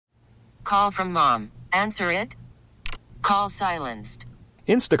Call from mom. Answer it. Call silenced.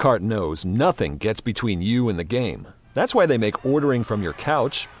 Instacart knows nothing gets between you and the game. That's why they make ordering from your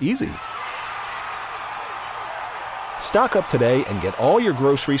couch easy. Stock up today and get all your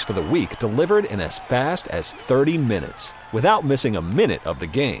groceries for the week delivered in as fast as 30 minutes without missing a minute of the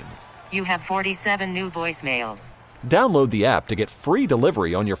game. You have 47 new voicemails. Download the app to get free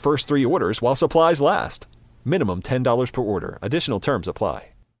delivery on your first 3 orders while supplies last. Minimum $10 per order. Additional terms apply.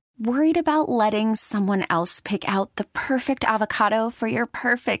 Worried about letting someone else pick out the perfect avocado for your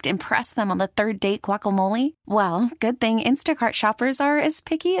perfect impress them on the third date guacamole? Well, good thing Instacart shoppers are as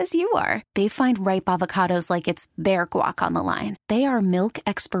picky as you are. They find ripe avocados like it's their guac on the line. They are milk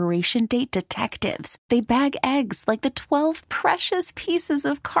expiration date detectives. They bag eggs like the 12 precious pieces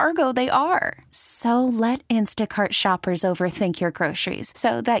of cargo they are. So let Instacart shoppers overthink your groceries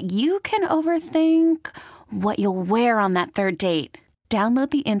so that you can overthink what you'll wear on that third date.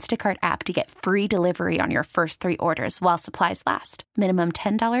 Download the Instacart app to get free delivery on your first 3 orders while supplies last. Minimum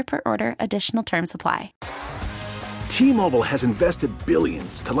 $10 per order. Additional terms apply. T-Mobile has invested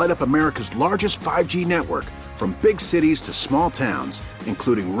billions to light up America's largest 5G network, from big cities to small towns,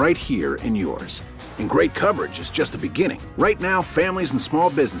 including right here in yours. And great coverage is just the beginning. Right now, families and small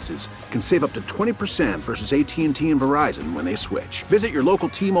businesses can save up to 20% versus AT&T and Verizon when they switch. Visit your local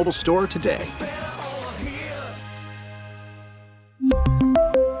T-Mobile store today.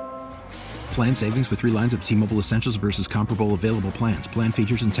 Plan savings with 3 lines of T-Mobile Essentials versus comparable available plans. Plan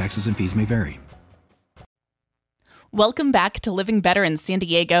features and taxes and fees may vary. Welcome back to Living Better in San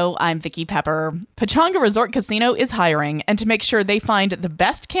Diego. I'm Vicki Pepper. Pechanga Resort Casino is hiring, and to make sure they find the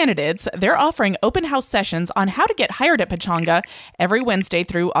best candidates, they're offering open house sessions on how to get hired at Pechanga every Wednesday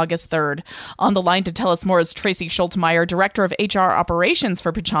through August 3rd. On the line to tell us more is Tracey Scholtemeyer, Director of HR Operations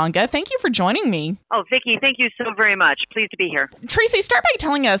for Pechanga. Thank you for joining me. Oh, Vicki, thank you so very much. Pleased to be here. Tracey, start by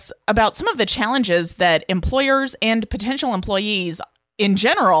telling us about some of the challenges that employers and potential employees in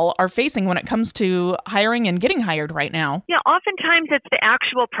general are facing when it comes to hiring and getting hired right now. Yeah, oftentimes it's the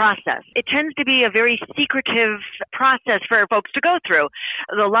actual process. It tends to be a very secretive process for folks to go through.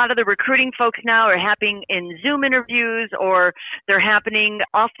 A lot of the recruiting folks now are happening in Zoom interviews, or they're happening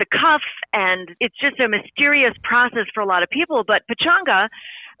off the cuff, and it's just a mysterious process for a lot of people. But Pechanga,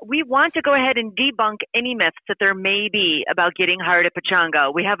 we want to go ahead and debunk any myths that there may be about getting hired at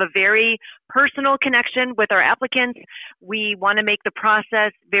Pechanga. We have a very personal connection with our applicants. We want to make the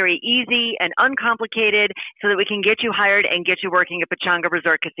process very easy and uncomplicated so that we can get you hired and get you working at Pechanga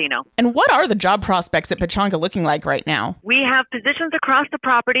Resort Casino. And what are the job prospects at Pechanga looking like right now? We have positions across the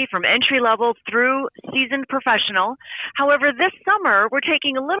property from entry level through seasoned professional. However, this summer, we're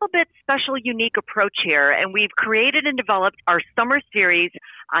taking a little bit special, unique approach here, and we've created and developed our summer series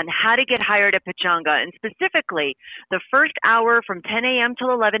on how to get hired at Pechanga. And specifically, the first hour from 10 a.m.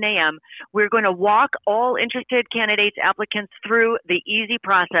 till 11 a.m., we're going to walk all interested candidates, applicants through the easy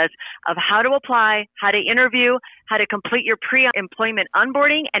process of how to apply, how to interview, how to complete your pre-employment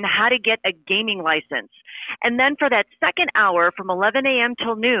onboarding, and how to get a gaming license. And then for that second hour from 11 a.m.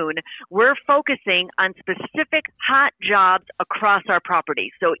 till noon, we're focusing on specific hot jobs across our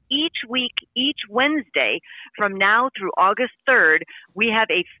property. So each week, each Wednesday, from now through August 3rd, we have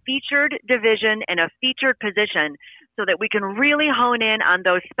a featured division and a featured position so that we can really hone in on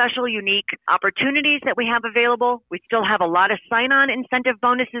those special, unique opportunities that we have available. We still have a lot of sign-on incentive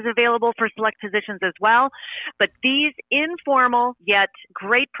bonuses available for select positions as well. But these informal yet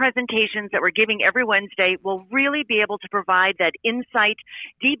great presentations that we're giving every Wednesday will really be able to provide that insight,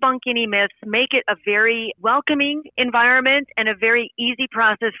 debunk any myths, make it a very welcoming environment and a very easy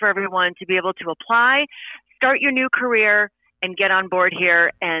process for everyone to be able to apply, start your new career, and get on board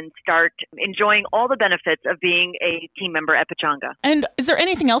here and start enjoying all the benefits of being a team member at Pechanga. And is there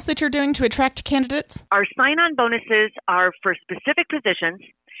anything else that you're doing to attract candidates? Our sign-on bonuses are for specific positions,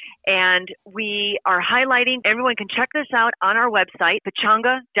 and we are highlighting, everyone can check this out on our website,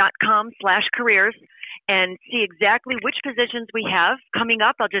 pechanga.com/careers, and see exactly which positions we have coming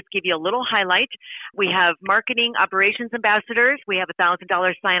up. I'll just give you a little highlight. We have marketing operations ambassadors. We have a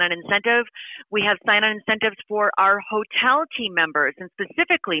 $1,000 sign-on incentive. We have sign-on incentives for our hotel team members, and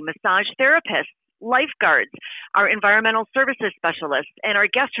specifically massage therapists, lifeguards, our environmental services specialists, and our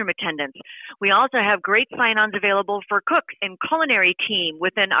guest room attendants. We also have great sign-ons available for cooks and culinary team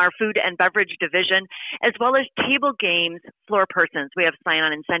within our food and beverage division, as well as table games floor persons. We have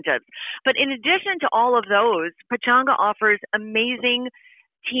sign-on incentives. But in addition to all of those, Pechanga offers amazing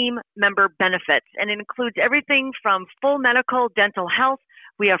team member benefits, and it includes everything from full medical, dental health.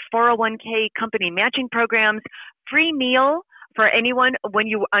 We have 401k company matching programs, free meal For anyone, when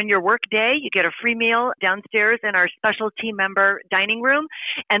you on your work day, you get a free meal downstairs in our special team member dining room.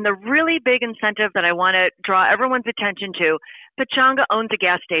 And the really big incentive that I want to draw everyone's attention to, Pechanga owns a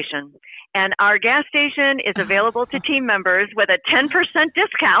gas station. And our gas station is available to team members with a 10%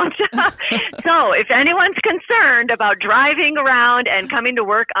 discount. So if anyone's concerned about driving around and coming to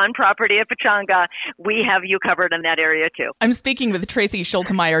work on property at Pechanga, we have you covered in that area too. I'm speaking with Tracey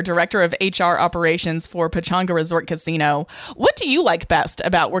Scholtemeyer, Director of HR Operations for Pechanga Resort Casino. What do you like best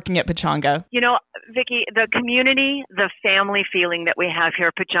about working at Pechanga? You know, Vicki, the community, the family feeling that we have here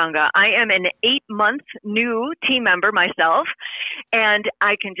at Pechanga. I am an 8-month new team member myself, and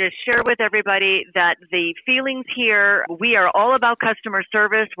I can just share with everybody that the feelings here, we are all about customer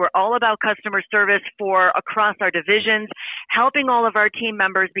service. We're all about customer service for across our divisions, helping all of our team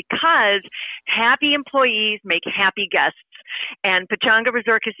members, because happy employees make happy guests. And Pechanga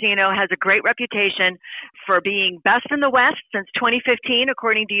Resort Casino has a great reputation for being best in the West since 2015,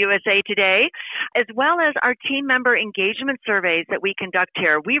 according to USA Today, as well as our team member engagement surveys that we conduct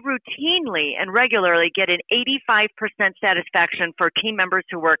here. We routinely and regularly get an 85% satisfaction for team members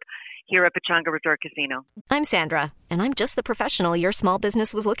who work here at Pechanga Resort Casino. I'm Sandra, and I'm just the professional your small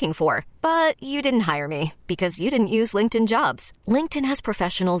business was looking for. But you didn't hire me because you didn't use LinkedIn Jobs. LinkedIn has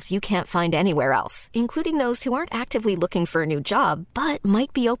professionals you can't find anywhere else, including those who aren't actively looking for a new job, but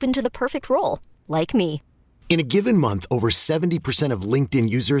might be open to the perfect role, like me. In a given month, over 70% of LinkedIn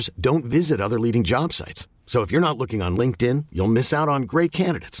users don't visit other leading job sites. So if you're not looking on LinkedIn, you'll miss out on great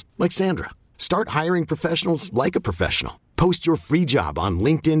candidates like Sandra. Start hiring professionals like a professional. Post your free job on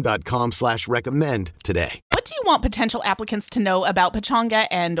linkedin.com/recommend today. What do you want potential applicants to know about Pechanga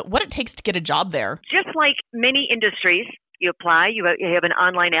and what it takes to get a job there? Just like many industries, you apply, you have an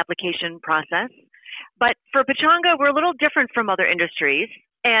online application process. But for Pechanga, we're a little different from other industries,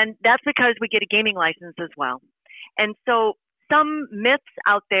 and that's because we get a gaming license as well. And so some myths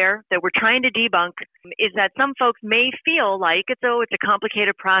out there that we're trying to debunk is that some folks may feel like it's a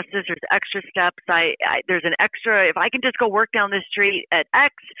complicated process. There's extra steps. There's an extra, if I can just go work down the street at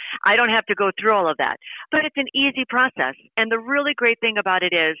X, I don't have to go through all of that. But it's an easy process. And the really great thing about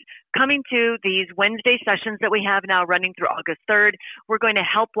it is coming to these Wednesday sessions that we have now running through August 3rd, we're going to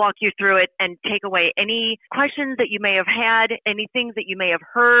help walk you through it and take away any questions that you may have had, any things that you may have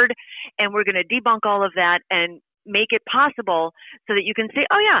heard, and we're going to debunk all of that and make it possible so that you can say,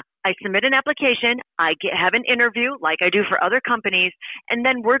 oh yeah, I submit an application, have an interview like I do for other companies, and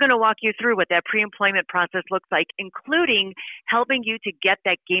then we're going to walk you through what that pre-employment process looks like, including helping you to get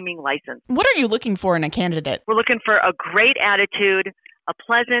that gaming license. What are you looking for in a candidate? We're looking for a great attitude, a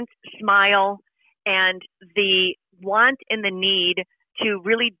pleasant smile, and the want and the need to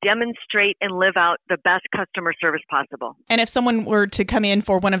really demonstrate and live out the best customer service possible. And if someone were to come in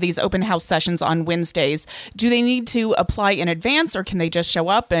for one of these open house sessions on Wednesdays, do they need to apply in advance or can they just show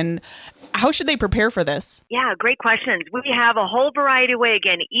up? And how should they prepare for this? Yeah, great questions. We have a whole variety of ways,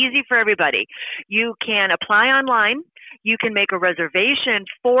 again, easy for everybody. You can apply online. You can make a reservation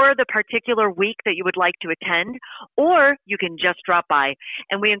for the particular week that you would like to attend, or you can just drop by.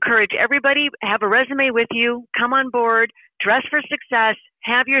 And we encourage everybody, have a resume with you, come on board, dress for success,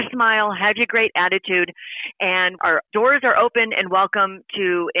 have your smile, have your great attitude, and our doors are open and welcome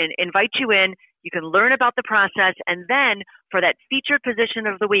to invite you in. You can learn about the process, and then for that featured position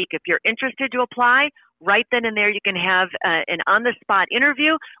of the week, if you're interested to apply, right then and there you can have an on-the-spot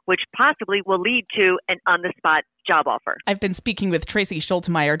interview, which possibly will lead to an on-the-spot job offer. I've been speaking with Tracey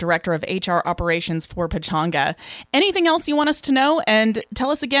Scholtemeyer, Director of HR Operations for Pechanga. Anything else you want us to know? And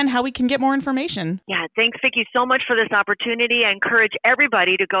tell us again how we can get more information. Yeah, thanks, Vicki, so much for this opportunity. I encourage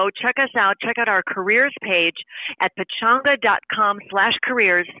everybody to go check us out. Check out our careers page at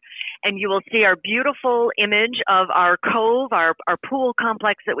pechanga.com/careers, and you will see our beautiful image of our cove, our pool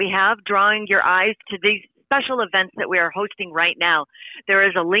complex that we have, drawing your eyes to these special events that we are hosting right now. There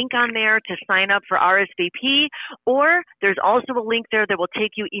is a link on there to sign up for RSVP, or there's also a link there that will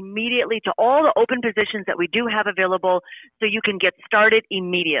take you immediately to all the open positions that we do have available so you can get started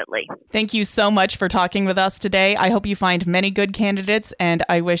immediately. Thank you so much for talking with us today. I hope you find many good candidates, and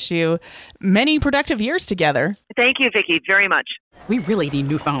I wish you many productive years together. Thank you, Vicki, very much. We really need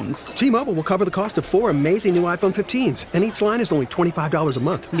new phones. T-Mobile will cover the cost of 4 amazing new iPhone 15s, and each line is only $25 a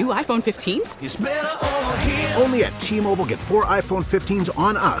month. New iPhone 15s? It's better over here. Only at T-Mobile, get 4 iPhone 15s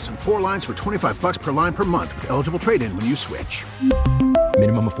on us and 4 lines for $25 per line per month with eligible trade-in when you switch.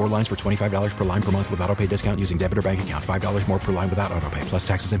 Minimum of 4 lines for $25 per line per month with autopay discount using debit or bank account. $5 more per line without autopay, plus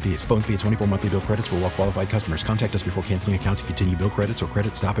taxes and fees. Phone fee at 24 monthly bill credits for well-qualified customers. Contact us before canceling account to continue bill credits or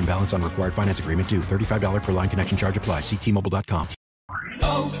credit stop and balance on required finance agreement due. $35 per line connection charge applies. See T-Mobile.com.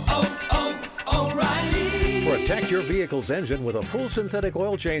 O'Reilly. For a tech Protect your vehicle's engine with a full synthetic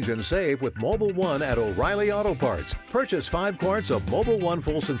oil change and save with Mobile One at O'Reilly Auto Parts. Purchase 5 quarts of Mobile One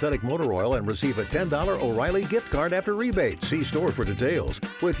full synthetic motor oil and receive a $10 O'Reilly gift card after rebate. See store for details.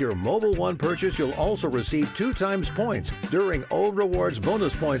 With your Mobile One purchase, you'll also receive 2 times points during O Rewards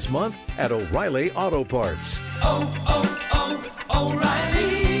Bonus Points Month at O'Reilly Auto Parts.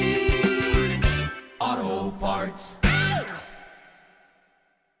 O'Reilly Auto Parts.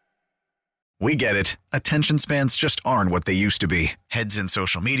 We get it. Attention spans just aren't what they used to be. Heads in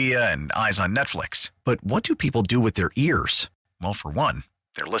social media and eyes on Netflix. But what do people do with their ears? Well, for one,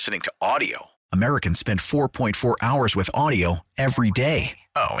 they're listening to audio. Americans spend 4.4 hours with audio every day.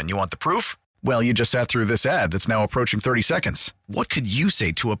 Oh, and you want the proof? Well, you just sat through this ad that's now approaching 30 seconds. What could you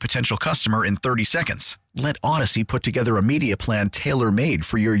say to a potential customer in 30 seconds? Let Odyssey put together a media plan tailor-made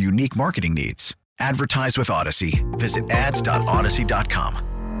for your unique marketing needs. Advertise with Odyssey. Visit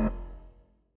ads.odyssey.com.